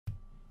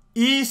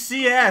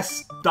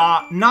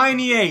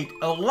ECS.98,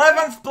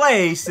 11th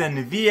place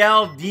in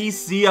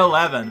VLDC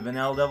 11.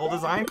 Vanilla Devil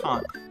Design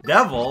Con.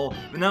 Devil?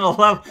 Vanilla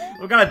Level.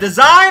 We're gonna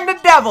design the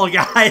devil,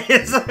 guys!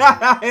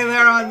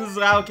 They're on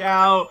the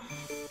Cow.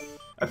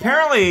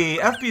 Apparently,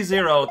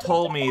 FB0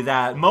 told me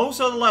that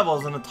most of the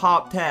levels in the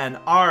top 10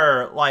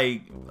 are,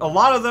 like, a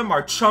lot of them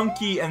are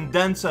chunky and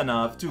dense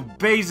enough to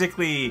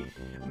basically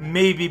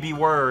maybe be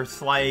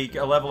worth, like,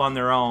 a level on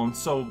their own.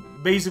 So,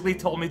 basically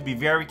told me to be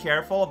very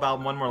careful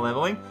about one more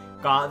leveling.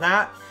 Got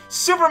that.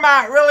 Super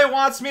Matt really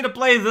wants me to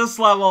play this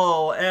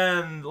level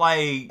in,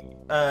 like,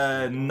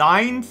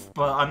 9th,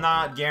 but I'm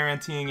not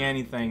guaranteeing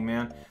anything,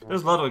 man.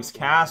 There's Ludwig's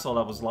Castle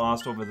that was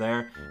lost over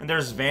there, and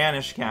there's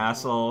Vanish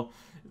Castle.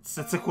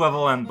 It's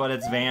equivalent, but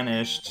it's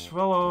vanished.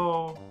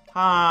 Hello.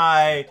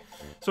 Hi.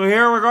 So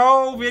here we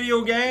go,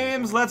 video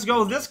games. Let's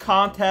go. This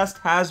contest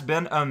has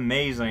been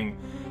amazing.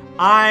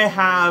 I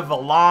have a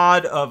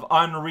lot of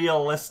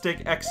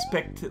unrealistic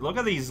Look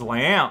at these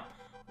lamps.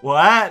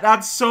 What?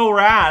 That's so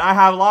rad. I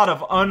have a lot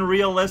of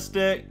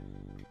unrealistic...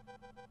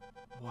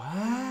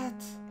 What?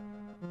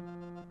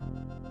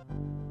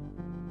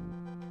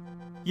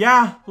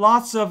 Yeah,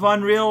 lots of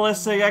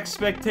unrealistic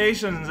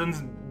expectations, and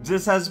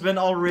this has been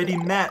already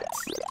met.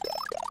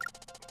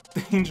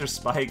 Danger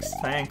spikes,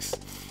 thanks.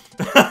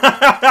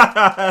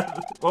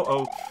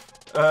 Uh-oh.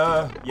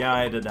 Yeah,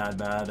 I did that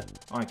bad.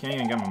 Oh, I can't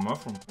even get my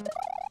mushroom.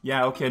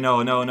 Yeah, okay,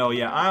 no,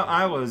 yeah,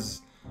 I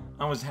was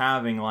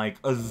having, like,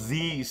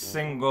 the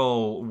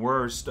single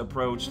worst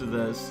approach to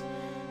this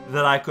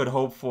that I could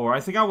hope for.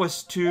 I think I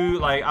was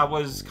I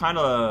was kind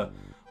of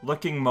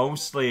looking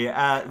mostly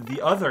at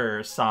the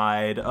other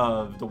side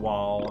of the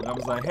wall. I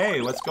was like, hey,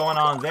 what's going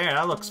on there?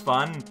 That looks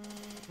fun.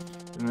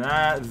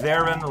 And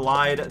therein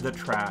lied the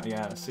trap.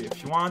 Yeah, see,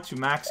 if you want to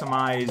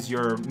maximize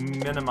your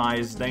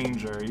minimized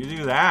danger, you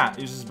do that.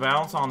 You just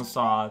bounce on the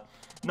side.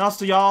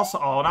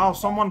 Oh, now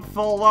someone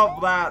filled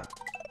up that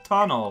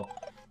tunnel.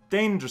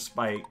 Danger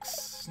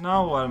spikes.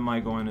 Now what am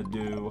I going to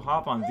do?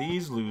 Hop on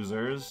these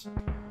losers.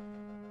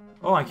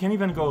 Oh, I can't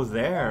even go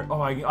there.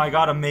 Oh, I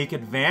gotta make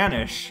it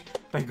vanish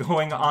by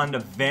going on the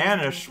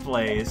Vanish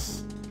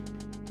place.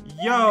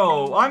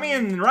 Yo, I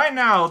mean, right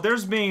now,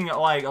 there's being,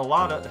 like, a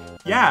lot of...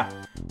 Yeah,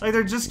 like,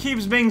 there just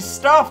keeps being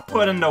stuff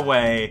put in the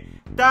way.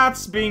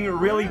 That's being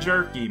really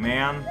jerky,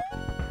 man.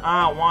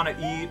 I don't want to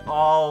eat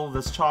all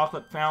this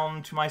chocolate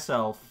fountain to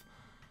myself.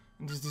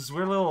 Just these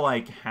weird little,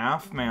 like,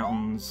 half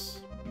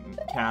mountains.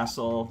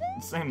 Castle.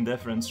 Same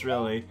difference,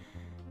 really.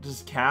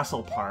 Just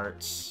castle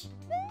parts.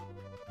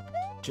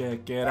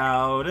 Check it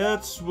out,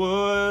 it's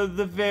wood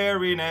the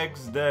very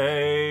next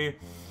day.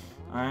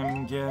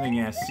 I'm getting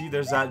it. See,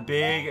 there's that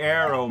big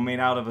arrow made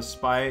out of a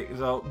spike.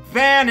 So,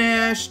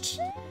 vanished!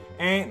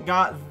 Ain't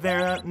got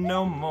there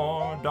no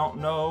more. Don't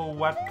know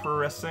what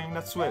pressing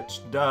that switch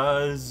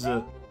does.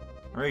 I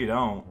really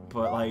don't,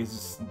 but like,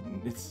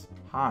 it's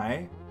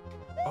high.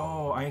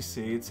 Oh, I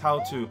see. It's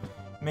how to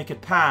make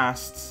it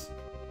past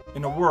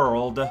in a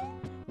world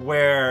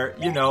where,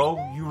 you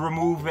know, you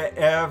remove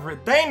every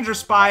danger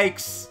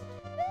spikes,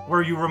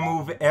 where you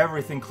remove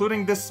everything,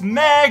 including this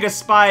mega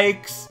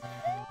spikes.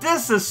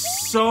 This is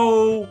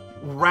so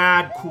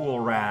rad,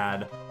 cool,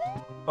 rad.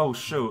 Oh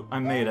shoot, I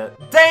made it.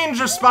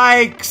 Danger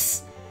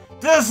spikes!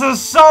 This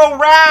is so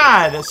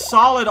rad!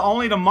 Solid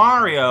only to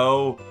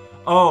Mario.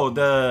 Oh,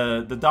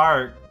 the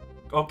dark.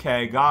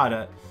 Okay, got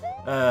it.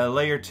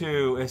 Layer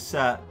 2 is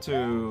set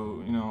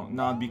to, you know,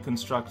 not be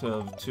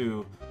constructive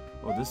to...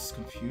 Oh, this is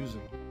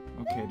confusing.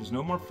 Okay, there's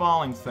no more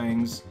falling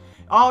things.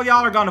 All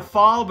y'all are gonna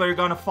fall, but you're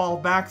gonna fall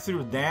back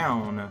through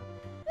down.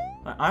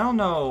 I don't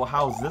know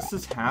how this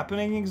is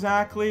happening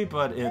exactly,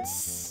 but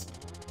it's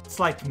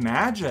like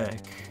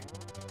magic.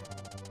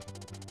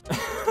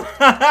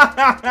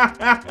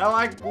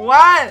 Like,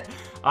 what?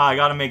 Oh, I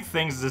gotta make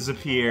things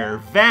disappear.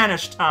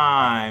 Vanish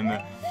time!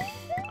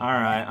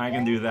 Alright, I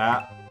can do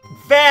that.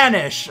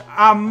 Vanish!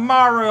 I'm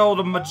Mario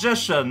the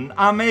Magician.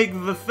 I make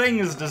the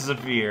things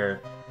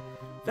disappear.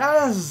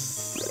 That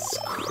is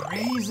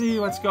crazy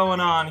what's going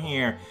on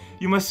here.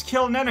 You must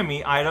kill an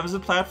enemy, items,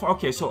 and platform.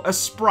 Okay, so a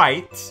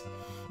sprite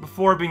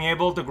before being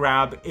able to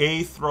grab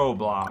a throw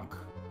block.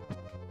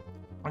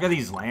 Look at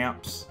these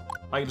lamps.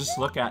 Like, just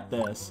look at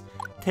this.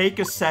 Take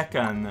a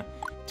second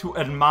to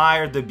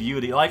admire the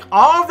beauty. Like,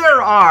 all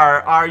there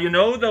are, you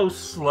know, those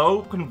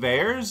slope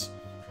conveyors?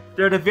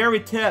 They're the very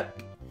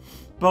tip.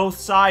 Both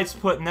sides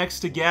put next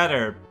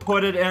together.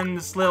 Put it in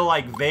this little,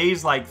 like,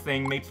 vase-like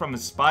thing made from a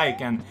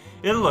spike, and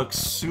it looks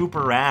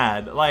super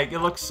rad. Like, it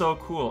looks so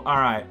cool.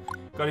 Alright,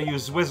 gotta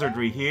use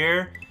wizardry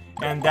here.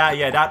 And that,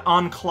 yeah, that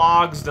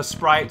unclogs the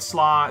sprite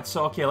slot.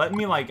 So, okay, let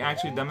me, like,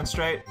 actually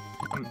demonstrate.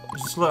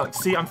 Just look,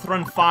 see, I'm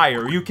throwing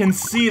fire. You can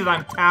see that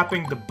I'm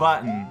tapping the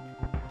button.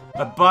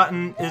 A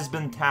button has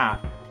been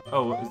tapped.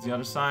 Oh, is the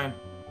other side?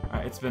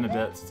 Alright, it's been a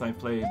bit since I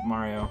played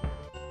Mario.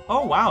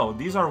 Oh, wow,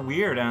 these are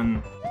weird,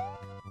 and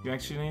you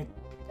actually need...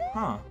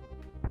 Huh.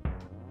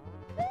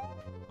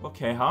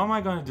 Okay, how am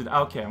I gonna do that?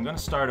 Okay, I'm gonna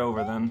start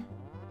over then.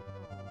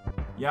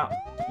 Yeah,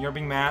 you're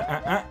being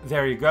mad.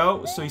 There you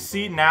go. So you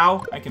see,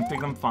 now I can pick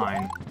them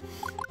fine.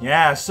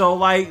 Yeah, so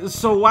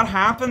what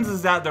happens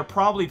is that they're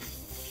probably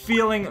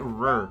filling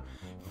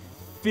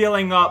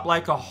up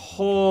like a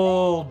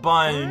whole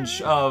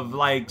bunch of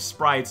like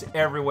sprites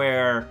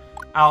everywhere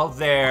out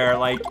there,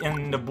 like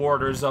in the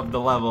borders of the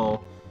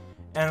level.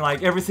 And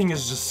like everything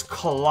is just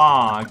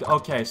clogged.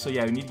 Okay, so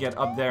yeah, we need to get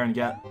up there and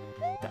get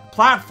that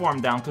platform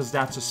down because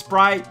that's a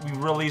sprite. We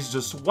release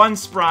just one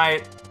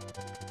sprite.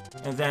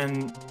 And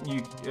then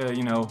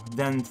you know,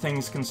 then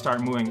things can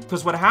start moving.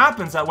 Because what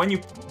happens that when you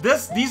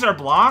these are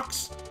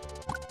blocks.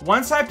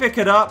 Once I pick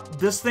it up,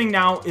 this thing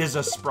now is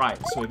a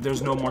sprite. So if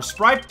there's no more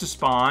sprite to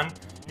spawn,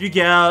 you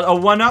get a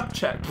 1-up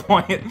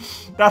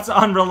checkpoint. That's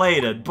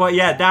unrelated, but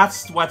yeah,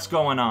 that's what's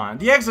going on.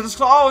 The exit is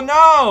closed.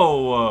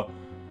 Oh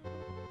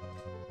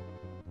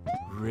no!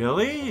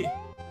 Really?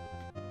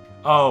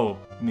 Oh,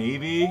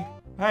 maybe.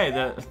 Hey,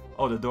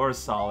 the door is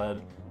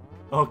solid.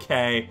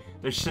 Okay,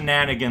 there's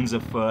shenanigans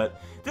afoot.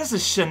 This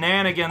is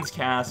Shenanigans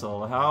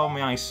Castle. How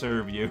may I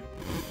serve you?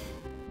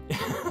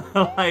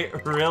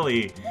 Like,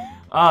 really?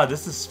 Ah,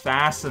 this is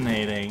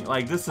fascinating.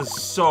 Like, this is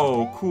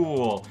so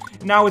cool.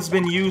 Now it's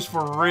been used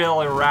for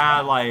really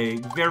rad, like,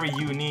 very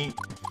unique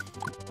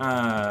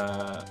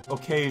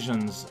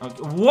occasions.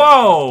 Okay.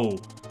 Whoa!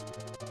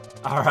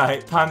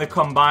 Alright, time to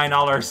combine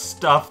all our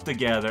stuff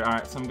together.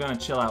 Alright, so I'm gonna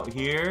chill out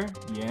here.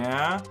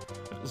 Yeah.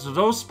 So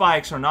those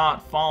spikes are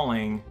not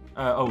falling.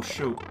 Oh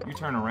shoot, you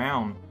turn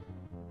around.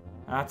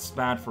 That's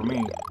bad for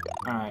me.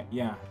 Alright,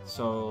 yeah.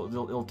 So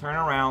it'll turn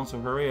around, so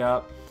hurry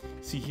up.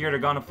 See here, they're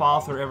gonna fall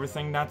through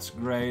everything. That's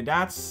great.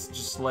 That's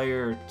just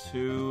layer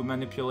 2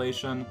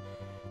 manipulation.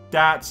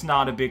 That's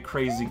not a big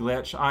crazy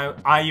glitch.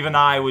 Even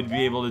I would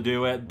be able to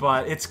do it,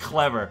 but it's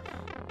clever.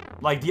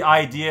 Like, the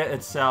idea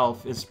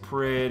itself is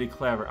pretty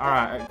clever.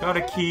 Alright, I got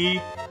a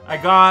key. I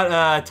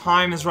got,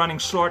 time is running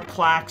short,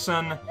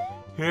 klaxon.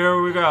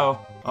 Here we go.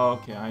 Oh,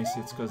 okay, I see.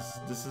 It's because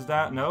this is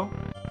that? No?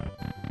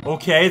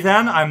 Okay,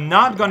 then. I'm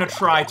not gonna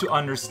try to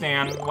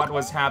understand what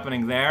was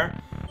happening there.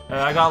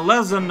 I got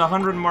less than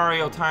 100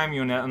 Mario time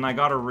unit, and I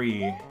got a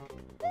re.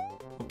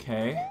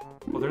 Okay.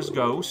 Well, there's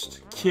Ghost.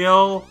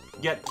 Kill,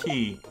 get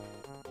key.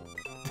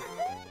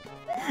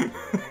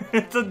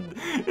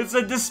 It's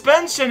a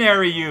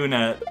dispensary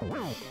unit.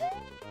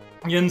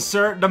 You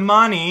insert the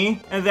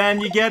money, and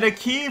then you get a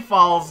key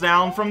falls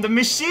down from the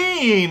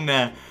machine.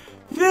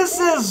 This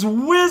is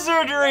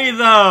wizardry,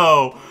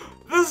 though.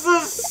 This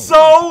is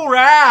so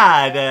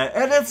rad,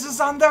 and it's just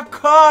on the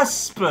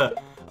cusp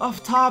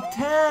of top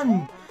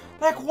 10.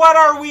 Like, what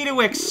are we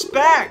to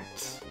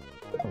expect?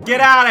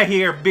 Get out of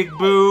here, Big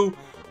Boo.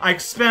 I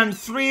spent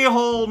 3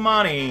 whole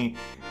money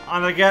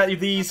on to get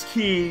these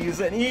keys,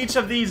 and each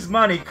of these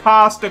money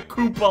cost a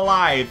Koopa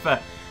life,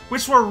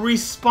 which were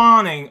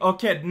respawning.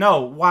 Okay,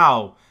 no,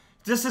 wow.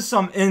 This is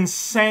some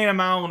insane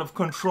amount of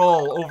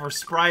control over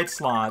sprite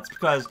slots,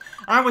 because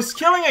I was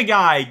killing a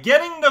guy,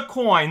 getting the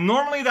coin.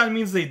 Normally that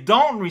means they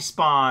don't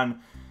respawn,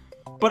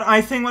 but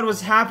I think what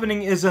was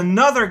happening is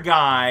another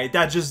guy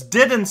that just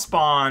didn't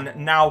spawn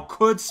now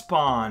could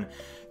spawn.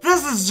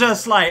 This is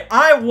just like,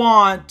 I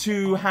want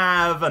to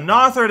have an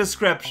author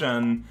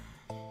description.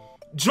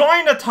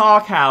 Join the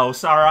talk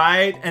house,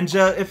 alright? And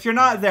just, if you're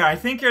not there, I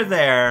think you're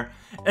there,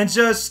 and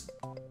just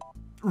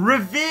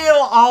reveal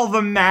all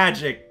the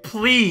magic,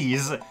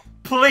 please.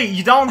 Please,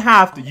 you don't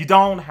have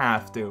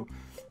to,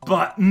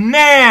 But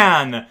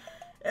man!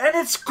 And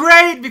it's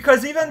great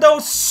because even though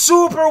it's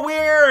super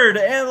weird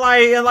and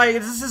like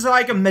this is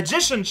like a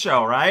magician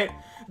show, right?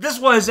 This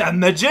was a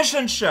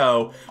magician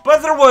show,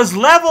 but there was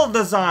level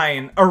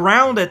design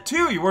around it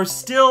too. You were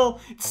still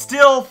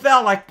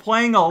felt like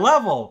playing a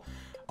level.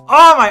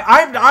 Oh my,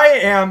 I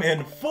am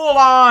in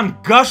full-on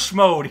gush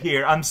mode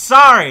here. I'm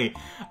sorry.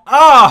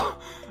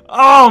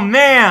 Oh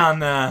man.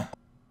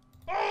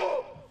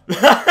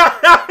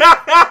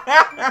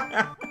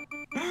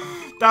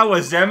 That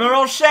was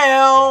Emerald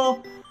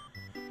Shell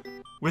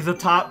with the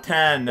top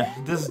 10.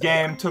 This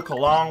game took a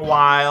long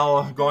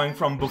while, going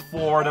from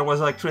before there was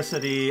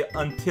electricity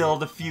until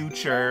the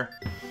future.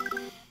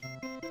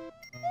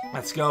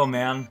 Let's go,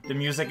 man. The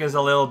music is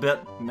a little bit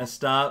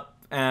messed up,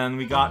 and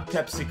we got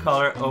Pepsi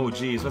color. Oh,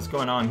 geez, what's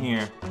going on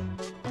here?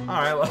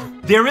 Alright, well,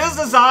 there is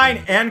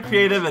design and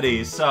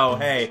creativity, so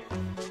hey.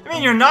 I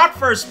mean, you're not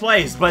first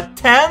place, but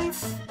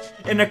 10th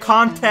in a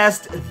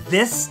contest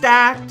this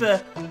stacked?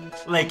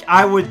 Like,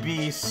 I would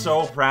be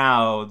so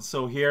proud.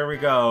 So here we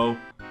go.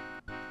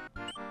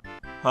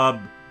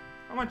 Hub.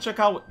 I'm gonna check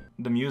out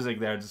the music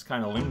there, just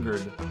kind of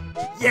lingered.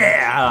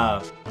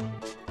 Yeah!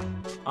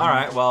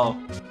 Alright,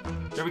 well,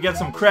 here we get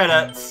some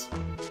credits.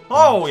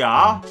 Oh,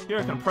 yeah! Here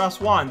I can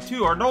press 1,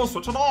 2, or no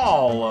switch at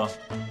all!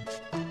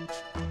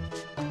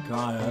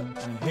 Got it.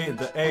 I hate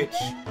the H.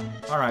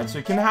 Alright, so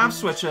you can have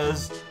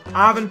switches.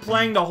 I've been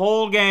playing the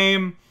whole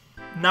game,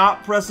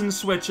 not pressing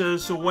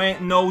switches, so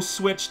ain't no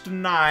switch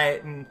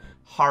tonight. And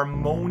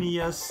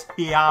harmonious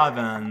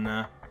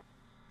heaven.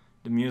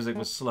 The music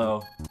was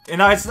slow. You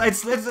know,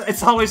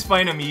 it's always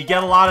funny to me. You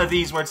get a lot of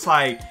these where it's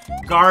like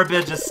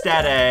garbage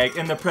aesthetic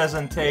in the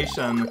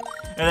presentation,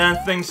 and then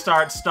things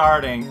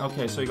starting.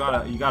 Okay, so you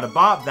gotta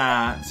bop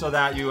that so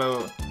that you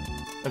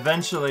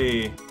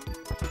eventually...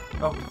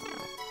 Oh,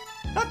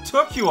 that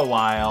took you a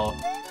while.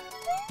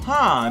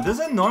 Huh, does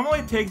it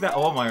normally take that?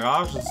 Oh my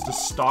gosh, it's the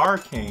Star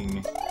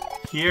King.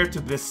 Here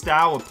to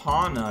bestow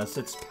upon us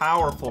its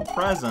powerful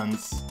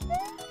presence.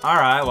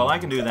 Alright, well I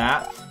can do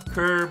that.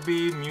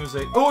 Kirby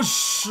music. Oh,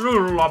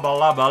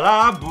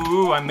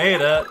 boo, I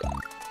made it.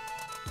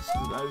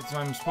 So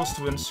I'm supposed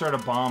to insert a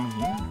bomb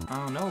here? I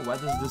don't know,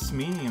 what does this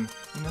mean?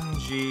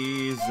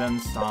 Ninjas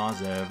and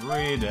stars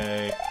every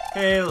day.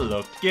 Hey,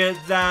 look at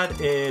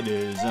that, it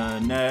is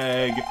an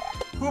egg.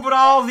 Who put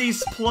all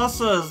these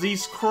pluses,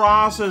 these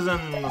crosses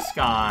in the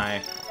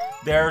sky?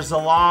 There's a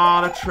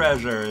lot of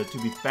treasure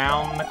to be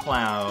found in the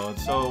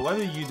clouds. So what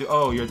do you do?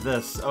 Oh, you're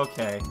this.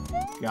 Okay,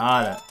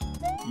 got it.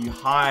 You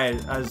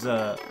hide as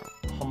a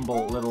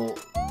humble little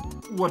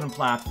wooden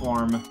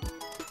platform.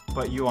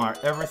 But you are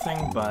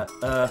everything but,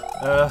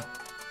 alright,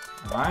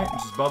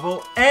 just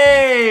bubble.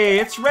 Hey,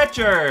 it's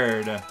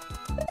Richard!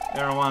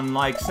 Everyone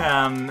likes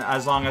him,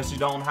 as long as you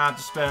don't have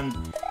to spend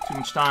too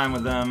much time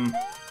with him.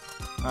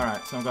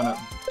 Alright, so I'm gonna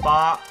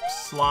bop,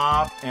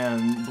 slop,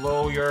 and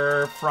blow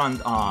your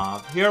front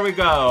off. Here we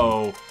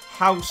go!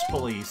 House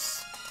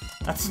Police.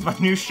 That's my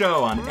new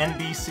show on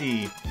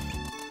NBC.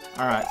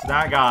 Alright, so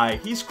that guy,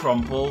 he's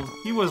crumpled.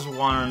 He was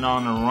running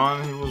on a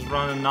run. He was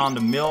running on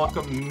the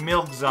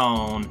milk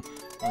zone.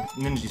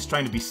 Ninja's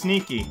trying to be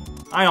sneaky.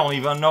 I don't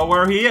even know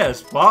where he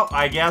is. Well,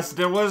 I guess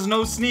there was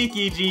no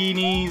sneaky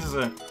genies.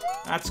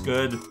 That's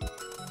good.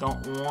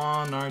 Don't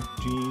want our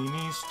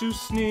genies to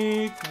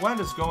sneak. What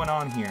is going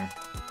on here?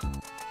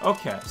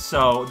 Okay,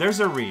 so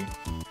there's a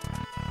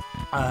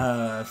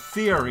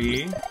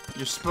theory.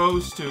 You're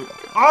supposed to...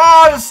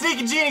 Oh, the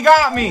sneaky genie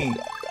got me!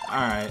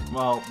 Alright,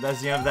 well,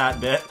 that's the end of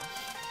that bit.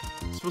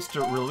 You're supposed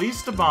to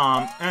release the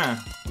bomb. Yeah,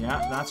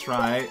 that's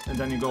right. And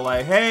then you go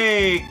like,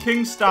 hey,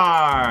 King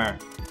Star!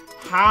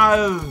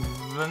 Have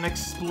an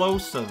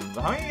explosive.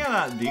 How do you get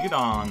that dig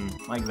on?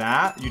 Like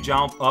that? You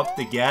jump up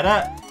to get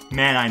it?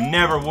 Man, I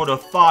never would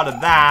have thought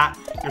of that.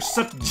 You're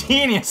such a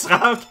genius,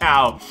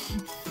 Raocow.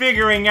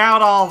 Figuring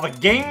out all the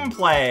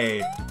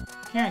gameplay.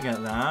 Can't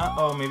get that.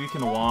 Oh, maybe you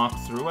can walk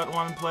through at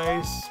one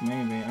place?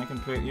 Maybe. I can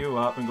pick you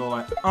up and go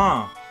like,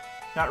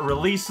 that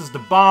releases the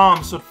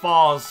bomb so it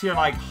falls here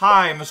like,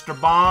 hi, Mr.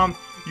 Bomb.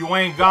 You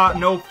ain't got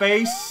no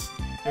face.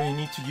 And you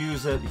need to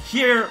use it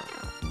here.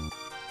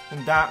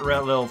 And that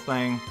red little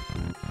thing.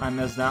 I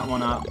messed that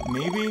one up.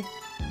 Maybe?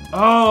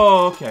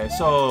 Oh, okay.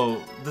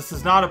 So, this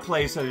is not a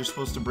place that you're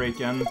supposed to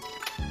break in.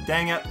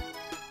 Dang it.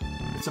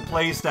 It's a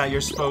place that you're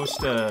supposed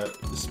to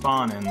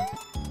spawn in. Yeah,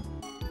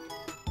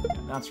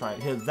 that's right.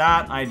 Hit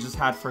that. I just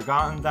had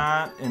forgotten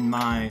that in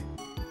my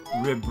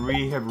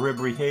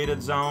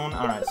ribri-hated zone.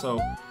 Alright, so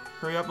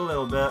hurry up a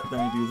little bit.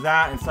 Then you do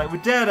that. It's like, we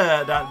did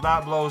it!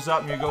 That blows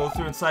up and you go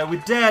through. It's like, we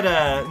did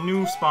it!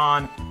 New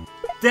spawn.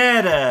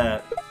 Did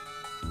it!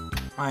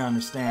 I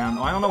understand.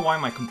 Oh, I don't know why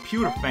my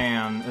computer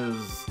fan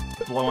is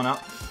blowing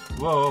up.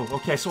 Whoa,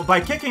 okay, so by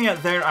kicking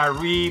it there, I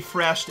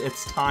refreshed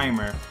its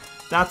timer.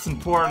 That's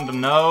important to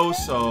know,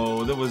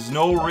 so there was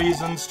no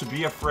reasons to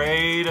be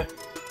afraid.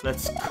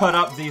 Let's cut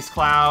up these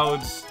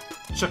clouds.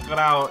 Check it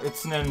out,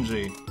 it's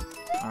Ninja.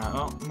 Alright,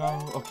 oh,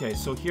 no, okay,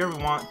 so here we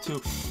want to...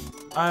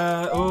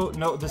 oh,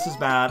 no, this is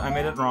bad. I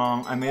made it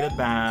wrong. I made it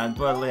bad.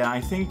 But yeah,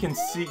 I think you can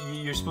see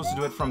you're supposed to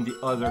do it from the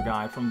other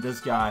guy, from this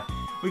guy.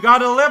 We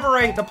gotta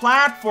liberate the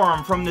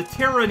platform from the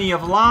tyranny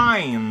of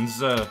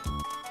lines.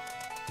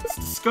 It's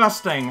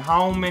disgusting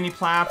how many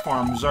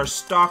platforms are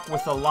stuck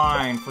with a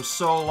line for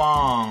so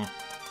long.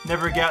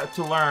 Never get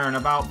to learn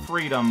about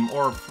freedom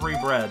or free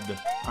bread.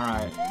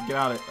 Alright, get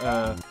out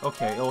of it.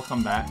 Okay, it'll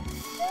come back.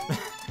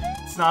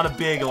 It's not a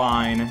big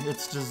line,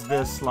 it's just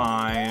this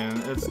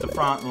line. It's the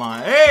front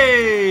line.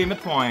 Hey!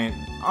 Midpoint.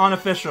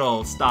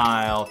 Unofficial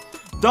style.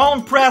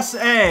 Don't press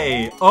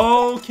A!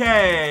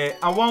 Okay,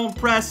 I won't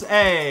press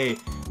A.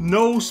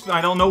 No, I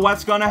don't know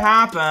what's gonna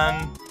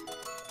happen.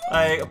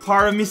 Like, a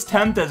part of me's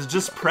tempted to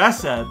just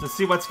press it to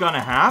see what's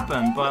gonna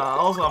happen, but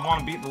also I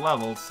want to beat the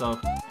level, so...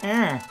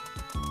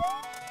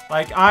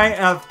 Like, I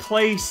have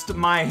placed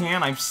my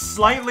hand, I've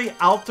slightly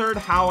altered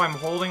how I'm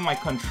holding my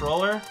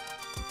controller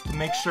to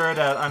make sure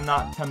that I'm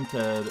not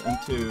tempted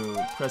into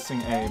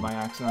pressing A by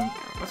accident.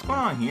 What's going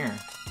on here?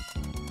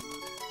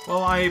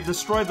 Well, I've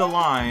destroyed the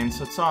line,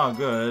 so it's all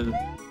good.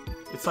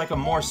 It's like a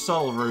more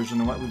subtle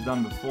version of what we've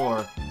done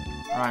before.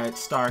 Alright,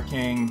 Star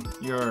King,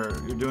 you're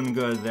doing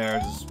good there,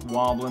 just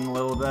wobbling a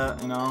little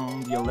bit, you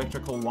know, the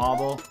electrical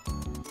wobble.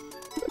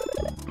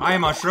 Hi,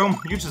 Mushroom,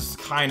 you just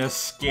kinda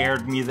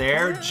scared me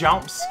there.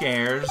 Jump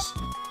scares.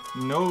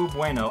 No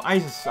bueno. I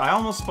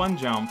almost spun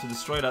jump to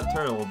destroy that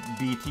turtle,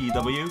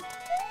 BTW.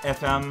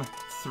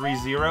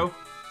 FM30.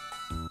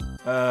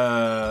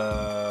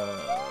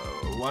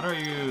 What are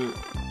you...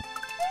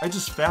 I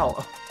just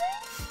fell.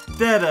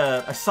 Did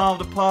it! I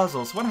solved the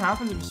puzzles. What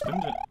happens if you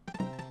spin it?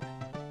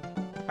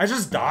 I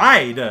just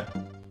died!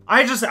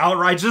 I just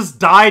outright just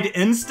died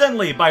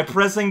instantly by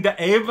pressing the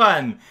A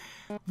button!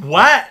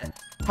 What?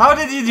 How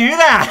did you do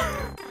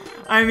that?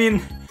 I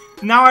mean,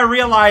 Now I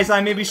realize I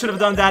maybe should have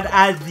done that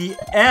at the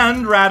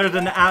end rather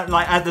than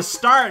at the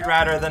start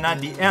rather than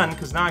at the end,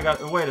 because now I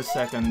got, wait a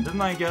second,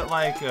 didn't I get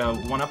like a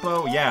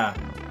 1-up-o? Yeah,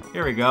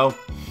 here we go.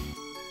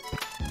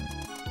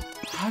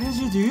 How did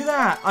you do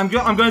that? I'm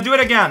gonna do it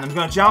again. I'm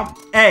gonna jump.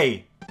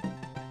 A.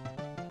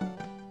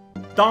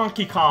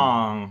 Donkey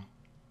Kong.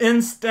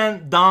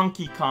 Instant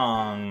Donkey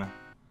Kong.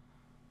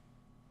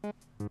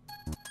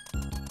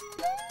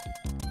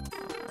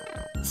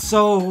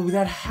 So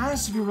that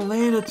has to be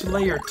related to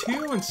layer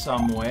 2 in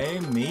some way,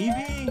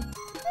 maybe?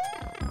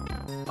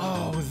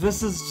 Oh,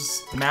 this is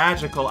just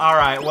magical.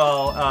 Alright,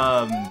 well,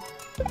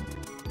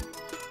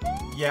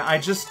 yeah, I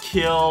just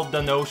killed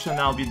the notion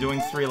I'll be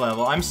doing 3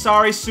 level. I'm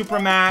sorry, Super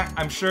Mac.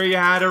 I'm sure you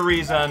had a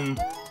reason.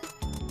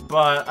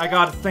 But I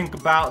gotta think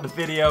about the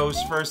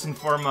videos first and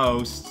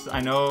foremost.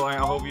 I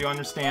hope you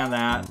understand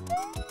that.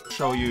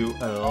 Show you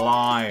a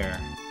liar.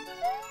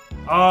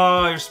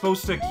 Oh, you're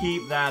supposed to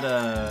keep that,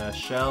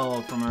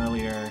 shell from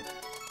earlier.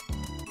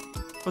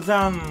 But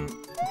then,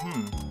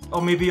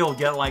 oh, maybe you'll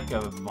get, like,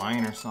 a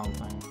vine or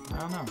something. I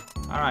don't know.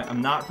 Alright,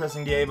 I'm not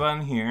pressing the A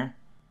button here.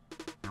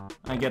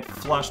 I get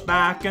flushed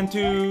back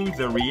into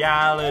the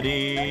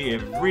reality.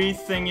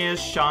 Everything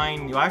is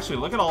shiny. Actually,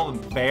 look at all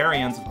the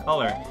variants of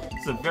color.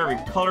 It's a very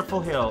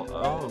colorful hill.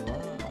 Oh,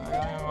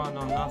 I don't want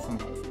to know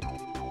nothing.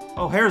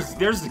 Oh, there's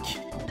the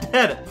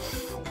dead.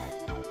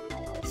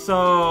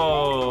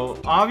 So,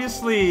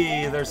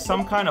 obviously, there's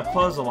some kind of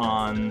puzzle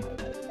on.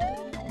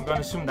 I'm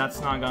gonna assume that's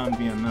not gonna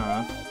be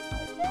enough.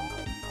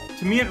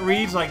 To me, it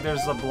reads like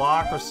there's a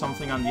block or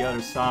something on the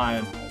other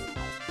side.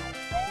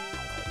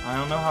 I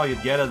don't know how you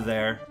get it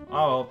there.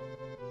 Oh.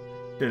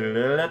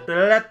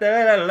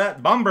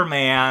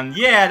 Bomberman.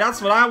 Yeah,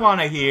 that's what I want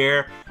to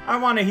hear. I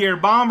want to hear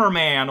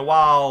Bomberman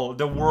while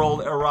the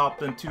world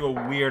erupts into a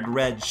weird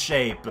red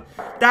shape.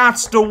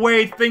 That's the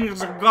way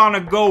things are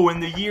gonna go in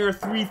the year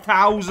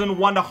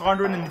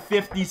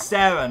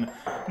 3157.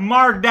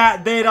 Mark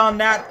that date on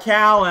that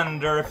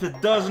calendar. If it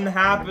doesn't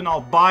happen,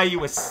 I'll buy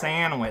you a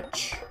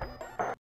sandwich.